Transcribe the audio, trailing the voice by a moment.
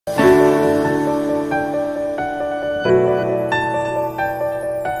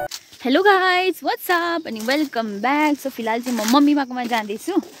Hello guys what's up अनि welcome back. So फिलहाल चाहिँ म मम्मी बाकोमा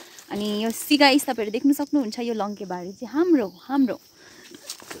जाँदैछु अनि यो सी गाइस तपाईहरु देख्न सक्नुहुन्छ यो लङ्केबारी चाहिँ हाम्रो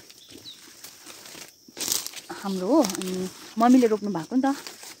हो अनि मम्मीले रोप्नु भएको नि त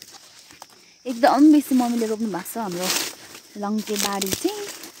एकदम बेसी मम्मीले रोप्नु भएको छ हाम्रो लङ्केबारी चाहिँ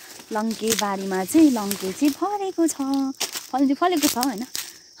लङ्केबारीमा चाहिँ लङ्के चाहिँ फलेको छ हैन।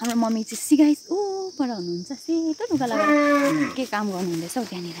 हाम्रो मम्मी चाहिँ सी गाइस ऊपर हुनुहुन्छ सेतो लुगा लगाएर के काम गर्नुहुँदैछ हौ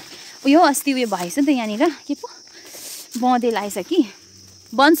त्यहाँनिर। उयो अस्ति उयो भएछ नि त यहाँनिर के पो बँदेल आएछ कि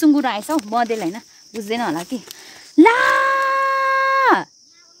बनसुङ्गुर आएछ हौ बँदेल हैन बुझ्दैन होला कि ला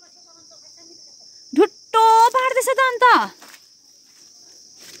ढुट्टो पार्दैछ त अन्त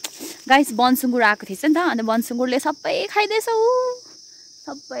गाइस बनसुङ्गुर आएको थिएछ नि त अन्त बनसुङ्गुरले सबै खाइदिएछ उ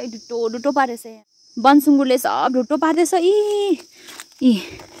सबै ढुट्टो पारेछ बनसुङ्गुरले सब ढुट्टो पार्दैछ ई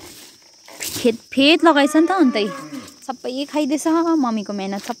फेद लगाएछ नि त अन्तै सबै खाइदिएछ मम्मीको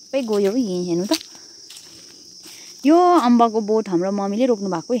मेहनत सबै गयो हेर्नु त। यो अम्बाको बोट हाम्रो मम्मीले रोप्नु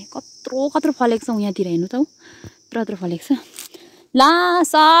भएको कत्रो फलेको छ यहाँतिर हेर्नु त यत्रो फलेको छ ला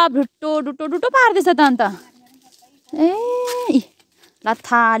सब ढुट्टो पार्दैछ त अन्त ला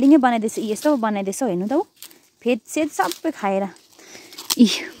थालिङै बनाइदिएछ यस्तो बनाइदिएछ हेर्नु त फेदसेद सबै खाएर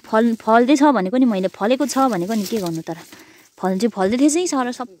फल्दै छ भनेको नि मैले फलेको छ भनेको नि के गर्नु तर फल चाहिँ फल्दै थिएछ है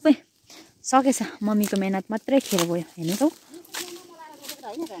सर सबै सकेछ मम्मीको मेहनत मात्रै खेर गयो हेर्नु त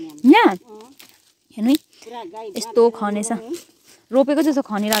यहाँ हेर्नु यस्तो खनेछ रोपेको जस्तो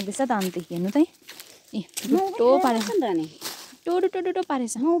खनी राख्दैछ त अन्त हेर्नु त ढुट्टो पारेछ ढुट्टो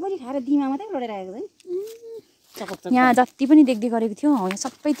पारेछ यहाँ जति पनि देख्दै गरेको थियो यहाँ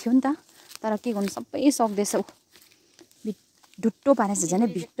सबै थियो नि त तर के गर्नु सबै सक्दैछ ढुट्टो पारेछ झन्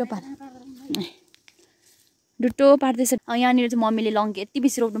ढुट्टो पार्दैछ। यहाँनिर चाहिँ मम्मीले लङ्के यति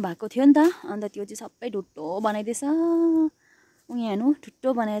बेसी रोप्नु भएको थियो नि त अन्त त्यो चाहिँ सबै ढुट्टो बनाइदिएछ यहाँ हेर्नु ढुट्टो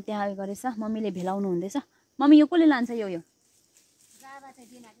बनाएर त्यहाँ उयो गरेछ मम्मीले भेलाउनु हुँदैछ। मम्मी यो कसले लान्छ यो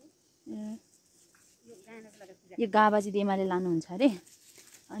गाबा चाहिँ देमाले लानुहुन्छ अरे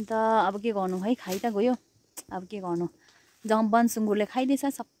अन्त अब के गर्नु है खाइ त गयो अब के गर्नु बनसुङ्गुरले खाइदिएछ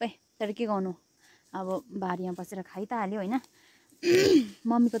सबै तर के गर्नु अब बारीमा बसेर खाइ त हाल्यो होइन।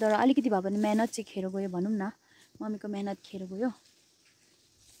 मम्मीको तर अलिकति भए पनि मेहनत चाहिँ खेर गयो भनौँ न मम्मीको मेहनत खेर गयो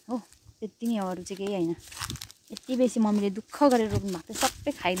हो त्यति नै अरू चाहिँ केही होइन। यति बेसी मम्मीले दुःख गरेर रोप्नु भएको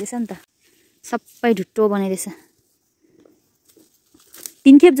सबै खाइदिएछ नि त सबै ढुट्टो बनाइदिएछ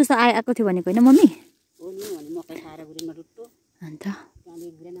 3 खेप जस्तो आएको थियो भनेको होइन मम्मी अन्त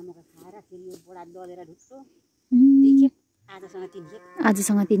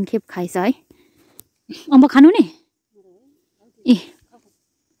आजसँग 3 खेप खाइछ है। अम्ब खानु नि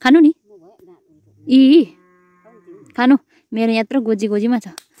खानु नि खानु मेरो यत्रो गोजीमा छ।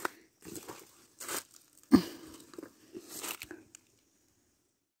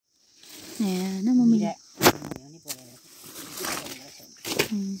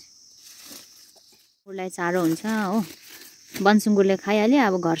 सुँगुरलाई चारो हुन्छ हो बनसुङ्गुरले खाइहाल्यो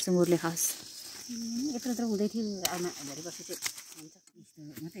अब घर सुँगुरले खाओस् यत्रो हुँदै थियो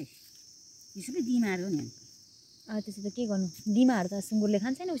त्यसो त के गर्नु दिमाहरू त सुँगुरले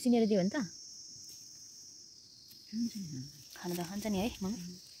खान्छ नि उसिनेर दियो भने त खानु त खान्छ नि है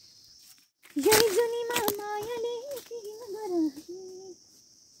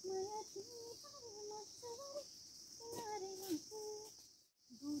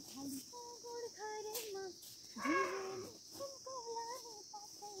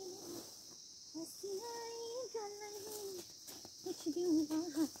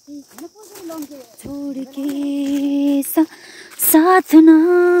छोड़ के साथ ना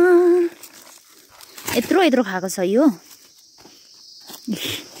यत्रो खाएको छ यो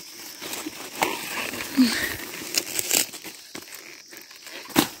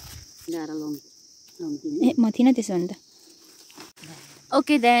म थिइनँ त्यसो भने त।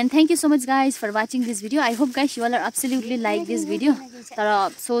 Okay then thank you so much guys for watching this video. I hope guys you all are absolutely like this video. तर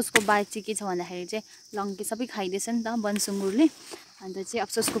अफसोसको बात चाहिँ के छ भन्दाखेरि चाहिँ लङ्के सबै खाइदिएछ नि त बनसुङ्गुरले अन्त चाहिँ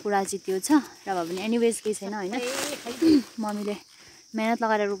अफसोसको कुरा चाहिँ त्यो छ र भए पनि एनिवेज केही छैन होइन मम्मीले मेहनत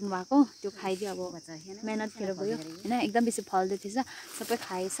लगाएर रोप्नु भएको त्यो खाइदियो अब मेहनत खेर गयो होइन एकदम बेसी फल्दै थिएछ सबै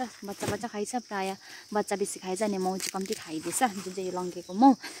खाएछ बच्चा खाइछ प्रायः बच्चा बेसी खाएछ अनि माउ चाहिँ कम्ती खाइदिएछ जुन चाहिँ यो लङ्केको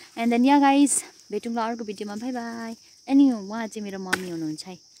माउ। एन्ड देन या गाइज भेटौँला अर्को भिडियोमा बाई बाई। अनि उहाँ चाहिँ मेरो मम्मी हुनुहुन्छ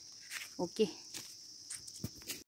है ओके।